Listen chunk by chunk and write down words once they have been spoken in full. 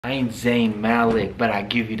I ain't Zayn Malik, but I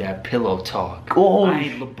give you that pillow talk. Oh, I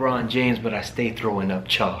ain't LeBron James, but I stay throwing up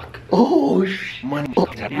chalk. Oh, Money.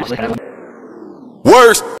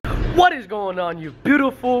 Worst. What is going on, you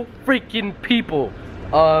beautiful freaking people?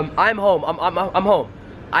 I'm home. I'm home.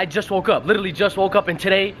 I just woke up. Literally just woke up, and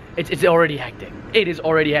today it's already hectic. It is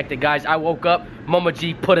already hectic, guys. I woke up. Mama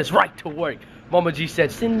G put us right to work. Mama G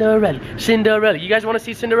said, Cinderella, Cinderella. You guys want to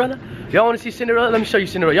see Cinderella? Y'all want to see Cinderella? Let me show you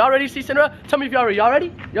Cinderella. Y'all ready to see Cinderella? Tell me if y'all ready. Y'all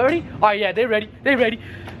ready? Y'all ready? All right, yeah, they ready. They ready.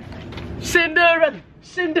 Cinderella,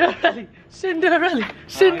 Cinderella, Cinderella,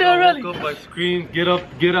 Cinderella. I woke up, I screamed, get up,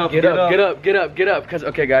 get up, get up, get up, get up, get up. Because,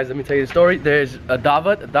 okay, guys, let me tell you the story. There's a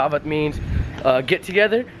davat. A davat means get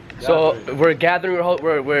together. So we're gathering,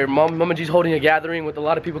 we're Mama G's holding a gathering with a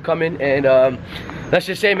lot of people coming, and let's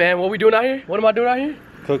just say, man, what we doing out here? What am I doing out here?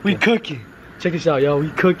 Cooking. We cooking. Check this out, y'all. We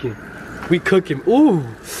cooking. We cooking. Ooh,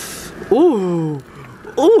 ooh,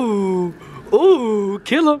 ooh, ooh.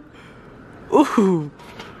 Kill him. Ooh,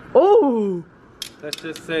 ooh. Let's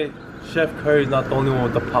just say Chef Curry's not the only one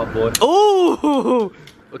with the pot boy. Ooh.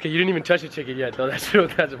 Okay, you didn't even touch the chicken yet, though. That's a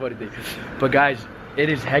funny thing. But guys, it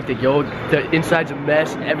is hectic, yo. The inside's a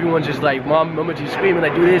mess. Everyone's just like, Mama G's screaming,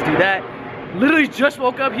 like, do this, do that. Literally just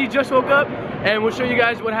woke up. He just woke up, and we'll show you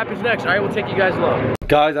guys what happens next. All right, we'll take you guys along.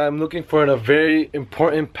 Guys, I'm looking for a very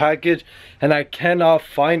important package, and I cannot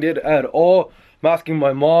find it at all. I'm asking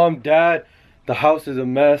my mom, dad. The house is a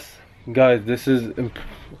mess, guys. This is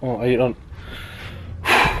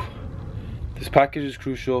this package is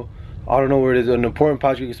crucial. I don't know where it is. An important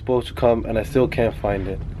package is supposed to come, and I still can't find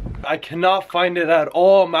it. I cannot find it at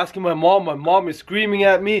all. I'm asking my mom. My mom is screaming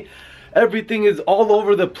at me. Everything is all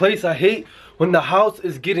over the place. I hate when the house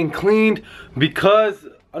is getting cleaned, because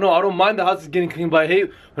I don't mind the house is getting cleaned, but I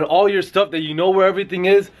hate when all your stuff that you know where everything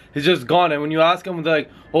is just gone. And when you ask them, they're like,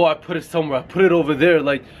 oh, I put it somewhere. I put it over there.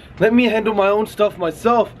 Like, let me handle my own stuff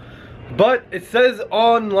myself. But it says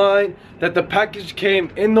online that the package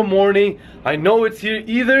came in the morning. I know it's here.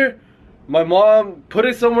 Either my mom put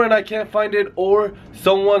it somewhere and I can't find it, or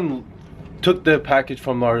someone took the package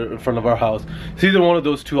from in front of our house. It's either one of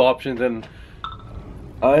those two options, and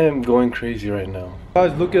I am going crazy right now.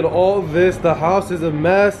 Guys, look at all this. The house is a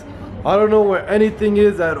mess. I don't know where anything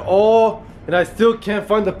is at all, and I still can't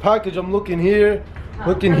find the package. I'm looking here,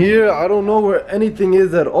 looking here. I don't know where anything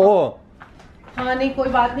is at all.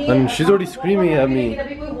 And she's already screaming at me.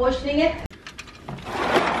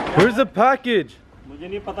 Where's the package?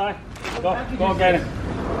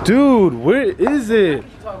 Dude, where is it? You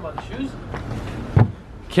talking about the shoes?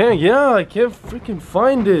 I can't freaking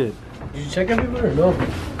find it. Did you check everywhere or no?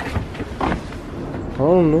 I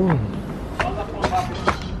don't know.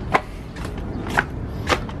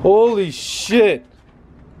 Holy shit.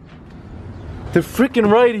 They're freaking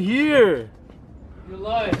right here. You're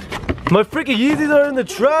lying. My freaking Yeezys are in the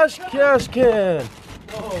trash can.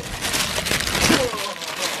 Oh.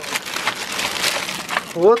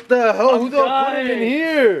 What the hell? Who the hell put it in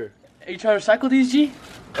here? Are you trying to recycle these, G?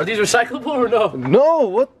 Are these recyclable or no? No,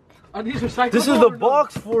 what? Are these recyclable? This is the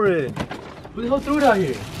box for it. Who the hell threw it out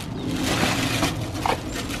here?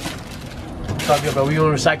 Sorry, bro, we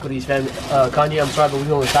don't recycle these, fam. Kanye, I'm sorry, but we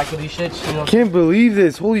don't recycle these shits, you know? Can't believe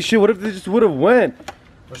this. Holy shit, what if they just would have went?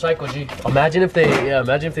 Recycle, G. Imagine if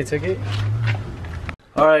they took it.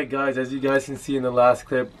 Alright guys, as you guys can see in the last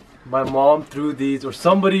clip, my mom threw these, or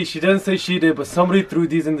somebody, she doesn't say she did, but somebody threw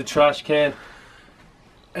these in the trash can.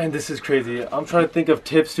 And this is crazy. I'm trying to think of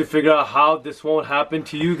tips to figure out how this won't happen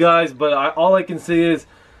to you guys, but all I can say is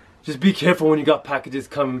just be careful when you got packages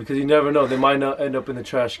coming, because you never know, they might not end up in the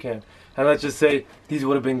trash can. And let's just say these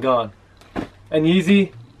would have been gone. And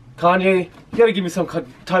Yeezy, Kanye, you gotta give me some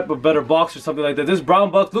type of better box or something like that. This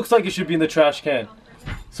brown box looks like it should be in the trash can.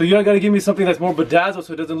 So you gotta give me something that's more bedazzled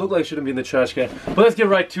so it doesn't look like it shouldn't be in the trash can. But let's get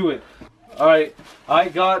right to it. Alright, I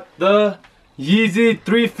got the Yeezy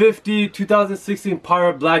 350 2016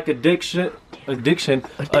 Pirate Black Edition.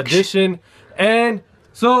 And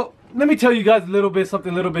so let me tell you guys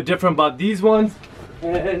something a little bit different about these ones.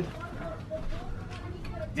 And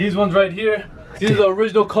these ones right here. These are the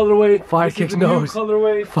original colorway. Fire kicks nose.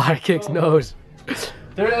 Colorway. Fire kicks nose.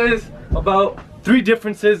 There is about 3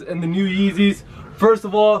 differences in the new Yeezys. First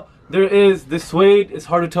of all, there is the suede. It's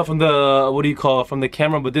hard to tell from the from the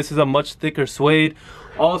camera, but this is a much thicker suede.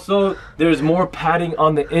 Also, there's more padding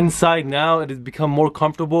on the inside now. It has become more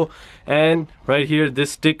comfortable. And right here,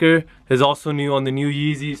 this sticker is also new on the new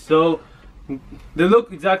Yeezys. So they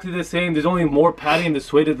look exactly the same. There's only more padding. The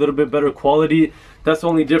suede is a little bit better quality. That's the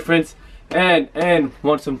only difference. And I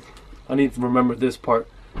need to remember this part.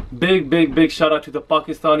 Big shout out to the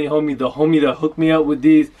Pakistani homie, the homie that hooked me up with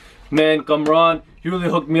these. Man, Kamran, He really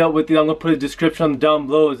hooked me up with it. I'm gonna put his description down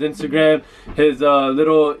below. His Instagram, his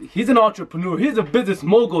he's an entrepreneur. He's a business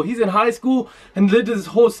mogul. He's in high school and did this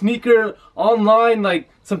whole sneaker online, like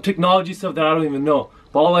some technology stuff that I don't even know.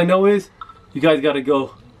 But all I know is, you guys gotta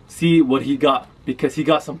go see what he got, because he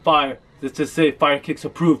got some fire. Let's just say Fire Kicks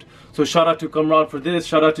approved. So shout out to Kamran for this.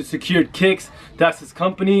 Shout out to Secured Kicks. That's his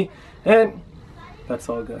company. And that's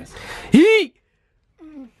all, guys. Yeet!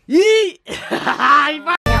 Yeet!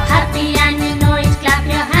 Happy and you know it, clap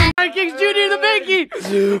your hands. Fire Kicks Jr. in the making!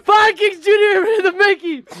 Fire Kicks Jr. in the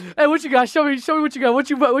making! Hey, what you got? Show me what you got. What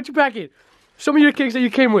you packing? Show me your kicks that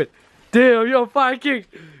you came with. Damn, yo, Fire Kicks.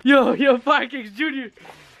 Yo, Fire Kicks Jr.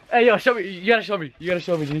 Hey, yo, show me. You gotta show me. You gotta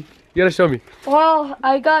show me, G. You gotta show me. Well,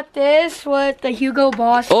 I got this with the Hugo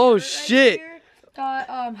Boss. Oh, shit. Got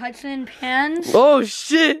Hudson pants. Oh,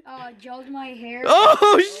 shit. Gelled my hair.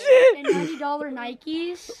 Oh, shit. And $90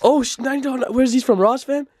 Nikes. Oh, $90. Where's these from? Ross,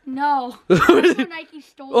 fam? No. Nike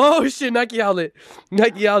stole. Oh, shit. Nike outlet.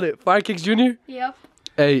 Nike outlet. Fire Kicks Jr.? Yep.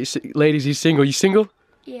 Hey, ladies, he's single. You single?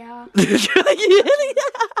 Yeah.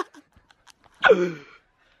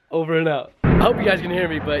 Over and out. I hope you guys can hear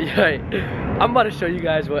me, but yeah, I'm about to show you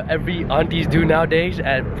guys what every aunties do nowadays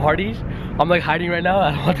at parties. I'm like hiding right now.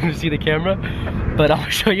 I don't want them to see the camera, but I'm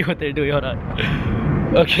gonna show you what they're doing. Hold on.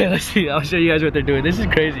 Okay, let's see. I'll show you guys what they're doing. This is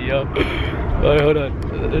crazy, yo. Alright, hold on.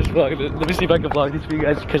 Let me see if I can vlog this for you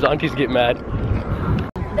guys, because aunties get mad.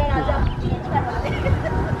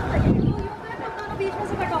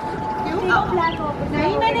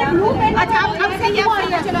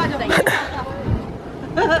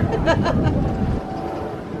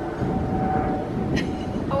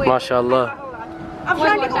 MashaAllah.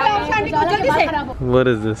 What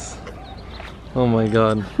is this? Oh my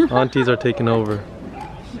god. Aunties are taking over.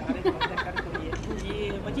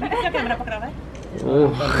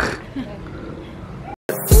 Oh.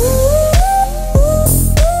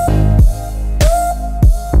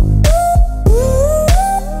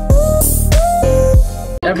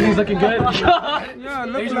 Everything's looking good? Yeah,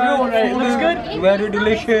 looks good. Looks good? Very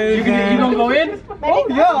delicious. You gonna go in? Oh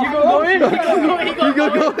yeah. You gonna go in? You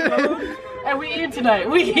gonna go in? And we eating tonight.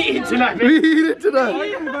 We eating tonight. We eating tonight. I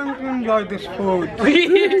am going to enjoy this food. We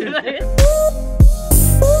eating tonight.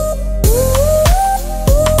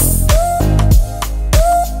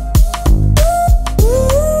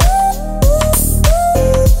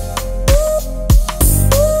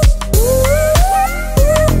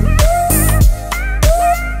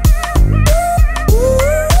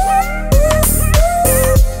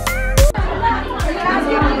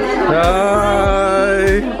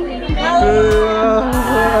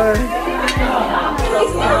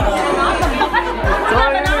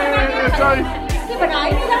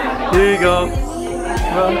 Here you go.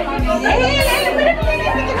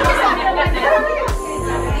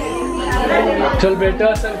 चल बेटा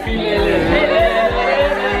selfie ले ले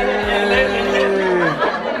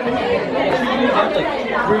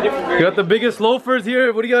You got the biggest loafers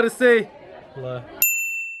here. What do you got to say?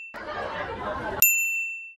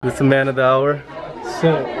 This is the man of the hour.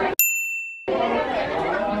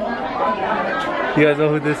 You guys know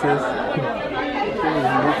who this is?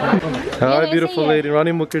 Hi, beautiful lady,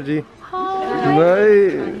 Rani Mukherjee.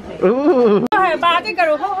 Nice. Ooh.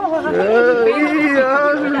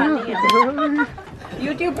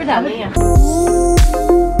 YouTube पे डालनी है।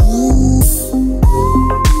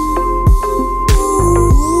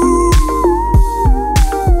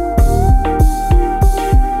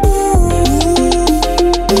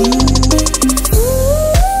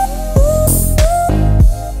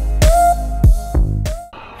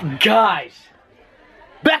 Guys,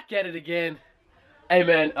 back at it again. Hey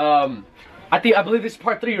man, I believe this is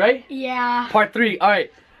part 3, right? Yeah. Part 3. All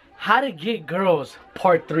right. How to get girls,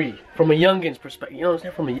 part 3, from a youngin's perspective. You know what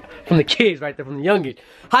I'm saying? From the kids right there, from the youngin.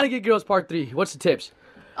 How to get girls, part 3. What's the tips?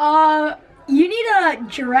 You need to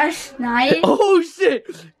dress nice. Oh shit,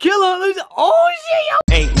 killer! Oh shit, yo!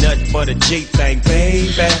 Ain't nothing but a G thing,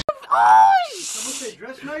 baby. Oh Say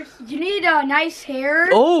dress nice. You need nice hair.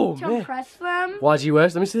 Oh, to man. impress them.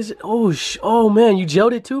 YEEZY'S, let me see this. Oh man, you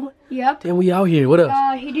gelled it too? Yep. Damn, we out here. What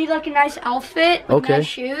else? He did like a nice outfit with Okay. nice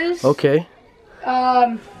shoes. Okay.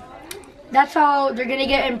 That's how they're gonna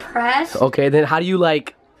get impressed. Okay, then how do you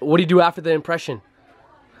what do you do after the impression?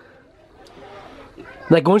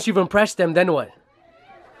 Like once you've impressed them, then what?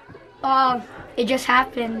 It just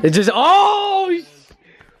happened. It just, y'all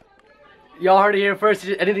heard it here first.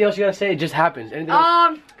 Anything else you gotta say? It just happens. Anything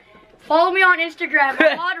else? Follow me on Instagram,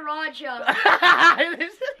 Mahmood Raja.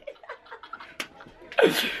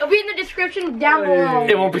 It'll be in the description down below.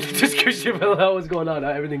 It won't be in the description below. What's going on?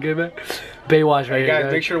 Everything good, man? Baywatch right here,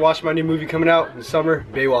 Guys, make sure to watch my new movie coming out in the summer,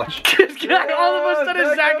 Baywatch. guy, all of a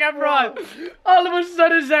sudden Zac Efron. All of a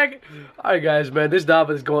sudden Zac. Alright guys, man, this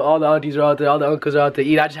davat is going. All the aunties are out there, all the uncles are out there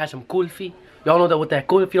eat. I just had some kulfi. Y'all know that what that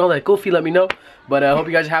kulfi, if you don't like kulfi, let me know. But I hope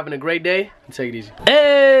you guys are having a great day. And take it easy.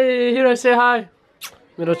 Hey, here I say hi.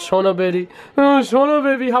 Little Chona baby. Oh, Chona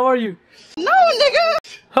baby, how are you? No,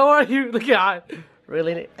 nigga. How are you? Look at hi.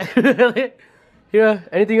 Really? Really? Hira,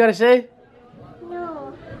 anything you gotta say?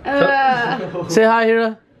 No. Say hi,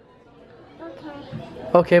 Hira. Okay.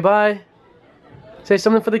 Okay, bye. Say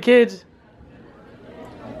something for the kids.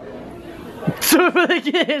 Something for the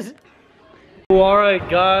kids. Alright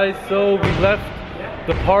guys, so we left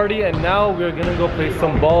the party and now we're gonna go play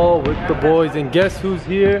some ball with the boys, and guess who's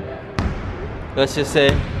here? Let's just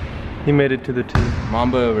say He made it to the team.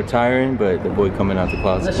 Mamba retiring, but the boy coming out the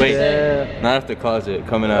closet. Wait, not out the closet,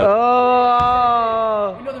 coming out.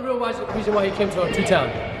 Oh! You know the real reason why he came to our two-town?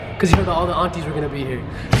 Because he heard that all the aunties were gonna be here.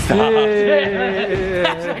 Stop.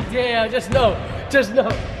 Yeah, just know. Just know.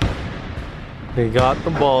 They got the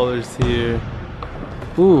ballers here.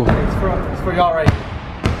 Ooh. It's for y'all right here.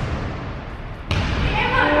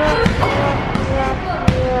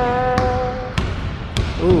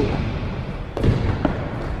 Ooh.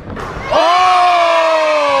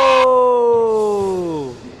 Oh!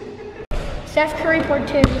 Steph Curry part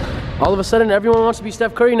 2. All of a sudden, everyone wants to be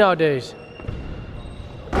Steph Curry nowadays.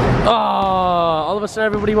 All of a sudden,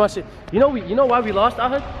 everybody wants to. You know why we lost,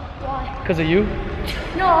 Ahmed? Why? Because of you.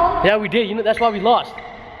 No. Yeah, we did. You know that's why we lost.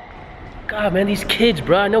 God, man, these kids,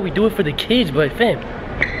 bro. I know we do it for the kids, but fam.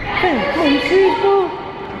 Come on, you serious, bro?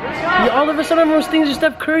 Yeah, all of a sudden, everyone's thinking of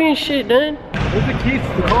Steph Curry and shit, man. Where's the keys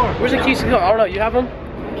to the car? Where's the keys to the car? I don't know. You have them?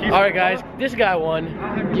 All right, guys. This guy won.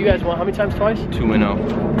 You guys won how many times? Twice?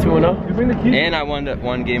 2-0. 2-0. You bring the keys? And I won that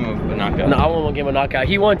one game of a knockout. No, I won one game of knockout.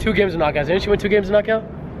 He won 2 games of knockouts. Didn't she win 2 games of knockout?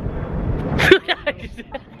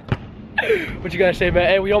 What you gotta say, man?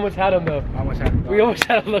 Hey, we almost had him though. We almost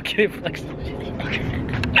had him. Look at him flex.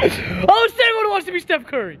 Oh, everyone wants to be Steph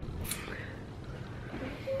Curry.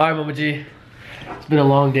 All right, Mama G. It's been a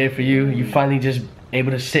long day for you. You finally just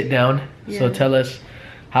able to sit down. Yeah. So tell us,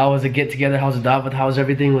 how was the get together? How's the davat? How's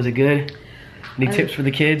everything? Was it good? Any tips for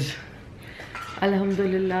the kids?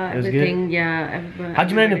 Alhamdulillah, was everything, good? yeah. How'd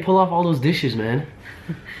you manage to pull off all those dishes, man?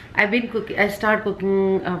 I've been cooking. I start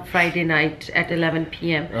cooking Friday night at 11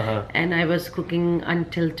 p.m. And I was cooking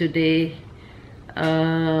until today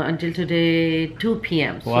 2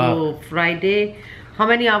 p.m. Wow. So Friday, how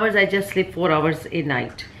many hours? I just sleep 4 hours a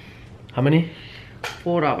night. How many?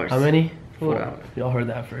 4 hours. How many? 4 hours. Y'all heard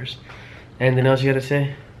that first. Anything else you gotta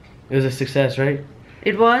say? It was a success, right?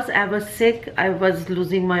 It was. I was sick. I was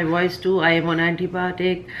losing my voice too. I am on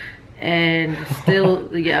antibiotic. And still,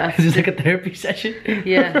 yeah. Is this like a therapy session?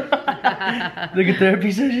 Yeah. Like a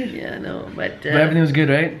therapy session? Yeah, no, but everything was good,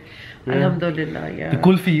 right? Yeah. Alhamdulillah, yeah. The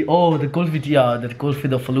kulfi, the kulfi,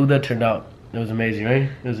 the faluda turned out. It was amazing, right?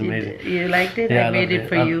 It was amazing. You liked it? Yeah, I made it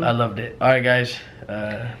for you. I loved it. All right, guys.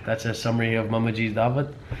 That's a summary of Mama G's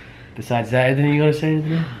davat. Besides that, anything you gotta say?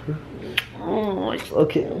 Oh,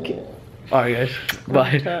 okay. Alright guys,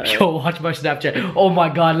 bye. Yo, watch my Snapchat. Oh my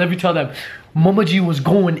god, let me tell them. Mama G was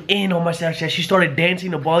going in on my Snapchat. She started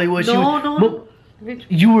dancing to Bollywood.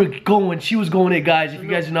 You were going, she was going in, guys. If you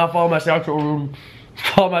guys do not follow my Snapchat,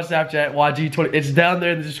 follow my Snapchat, YG20. It's down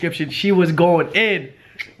there in the description. She was going in.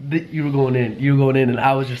 You were going in, and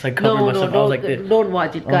I was just like covering myself. I was like this. Don't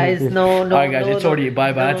watch it, guys. No. Alright guys, it's already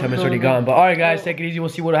by that time it's already gone. But alright guys, take it easy. We'll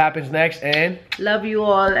see what happens next. And love you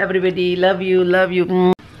all, everybody. Love you.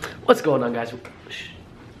 What's going on, guys?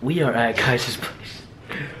 We are at Kai's place.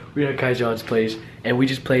 We are at Kai John's place, and we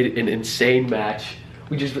just played an insane match.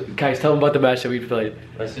 Guys, tell them about the match that we played.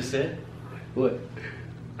 Let's just say. What?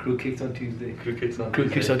 Crew kicks on Tuesday. Crew kicks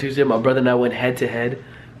on Tuesday. My brother and I went head to head.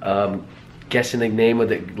 Guessing the name of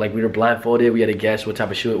the, like we were blindfolded, we had to guess what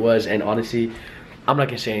type of shoe it was, and honestly, I'm not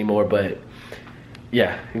gonna say anymore, but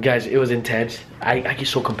yeah, guys, it was intense. I get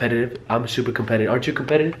so competitive. I'm super competitive. Aren't you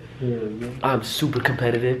competitive? Yeah. I'm super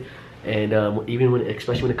competitive, and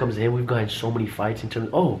especially when it comes to him, we've gotten so many fights in terms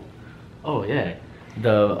of, oh yeah,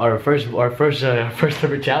 our first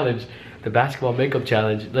ever challenge, the basketball makeup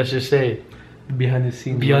challenge. Let's just say Behind the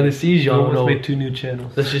scenes, y'all almost made 2 new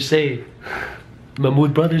channels. Let's just say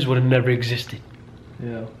Mahmood Brothers would have never existed.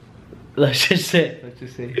 Yeah. Let's just say.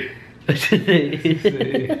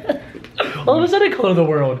 All of a sudden, color the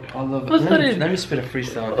world. Let me spit a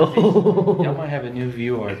freestyle. Y'all might have a new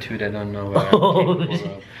viewer or two that don't know what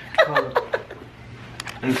I'm capable of.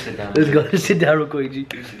 Let me sit down. Let's go. Sit down real quick, G.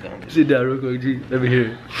 Sit down real quick, G. Let me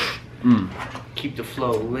hear it. Keep the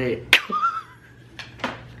flow lit.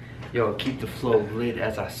 Yo, keep the flow lit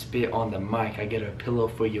as I spit on the mic. I get a pillow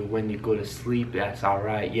for you when you go to sleep. That's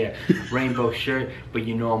alright, yeah. Rainbow shirt, but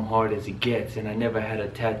you know I'm hard as it gets. And I never had a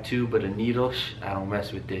tattoo, but a needle, I don't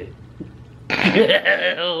mess with it.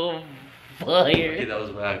 Oh, fire. Okay, that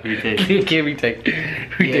was bad. Retake. Can't retake.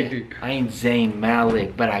 Yeah, I ain't Zayn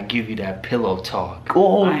Malik, but I give you that pillow talk.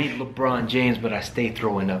 Oh. I ain't LeBron James, but I stay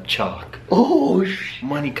throwing up chalk. Oh,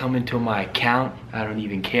 Money coming to my account, I don't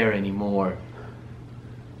even care anymore.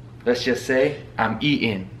 Let's just say, I'm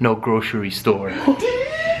eating, no grocery store.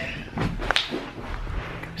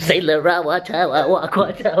 Say Laura, watch how I walk,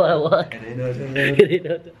 watch how I walk.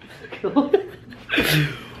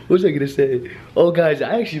 What was I gonna say? Oh guys,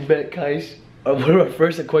 I actually met Kais. One of our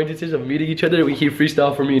first acquaintances of meeting each other. He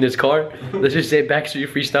freestyled for me in his car. Let's just say Backstreet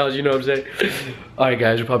freestyles, you know what I'm saying? Alright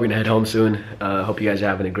guys, we're probably gonna head home soon. Hope you guys are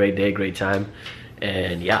having a great day, great time.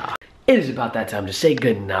 And yeah, it is about that time to say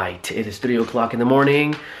good night. It is 3 o'clock in the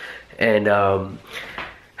morning. And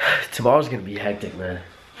tomorrow's gonna be hectic, man.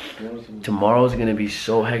 Tomorrow's gonna be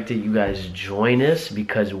so hectic. You guys join us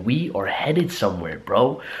because we are headed somewhere,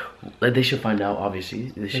 bro. They should find out, obviously.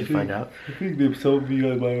 They should find out. I think some of you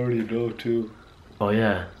guys might already know too. Oh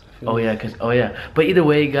yeah. Oh yeah. But either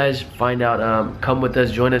way, guys, find out. Come with us,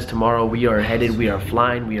 join us tomorrow. We are headed, we are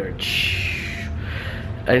flying, we are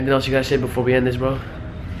anything else you guys say before we end this, bro?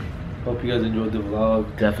 Hope you guys enjoyed the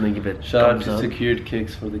vlog. Definitely give it Shout out thumbs to up. Secured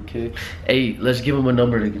Kicks for the kicks. Hey, let's give them a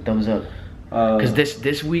number to get thumbs up. Cause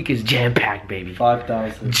this week is jam-packed, baby.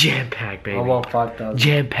 5,000. Jam-packed, baby. I want 5,000.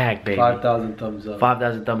 Jam-packed, baby. 5,000 thumbs up.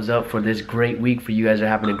 5,000 thumbs up for this great week. For you guys are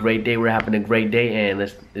having a great day. We're having a great day, and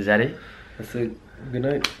is that it? That's it. Good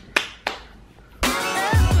night.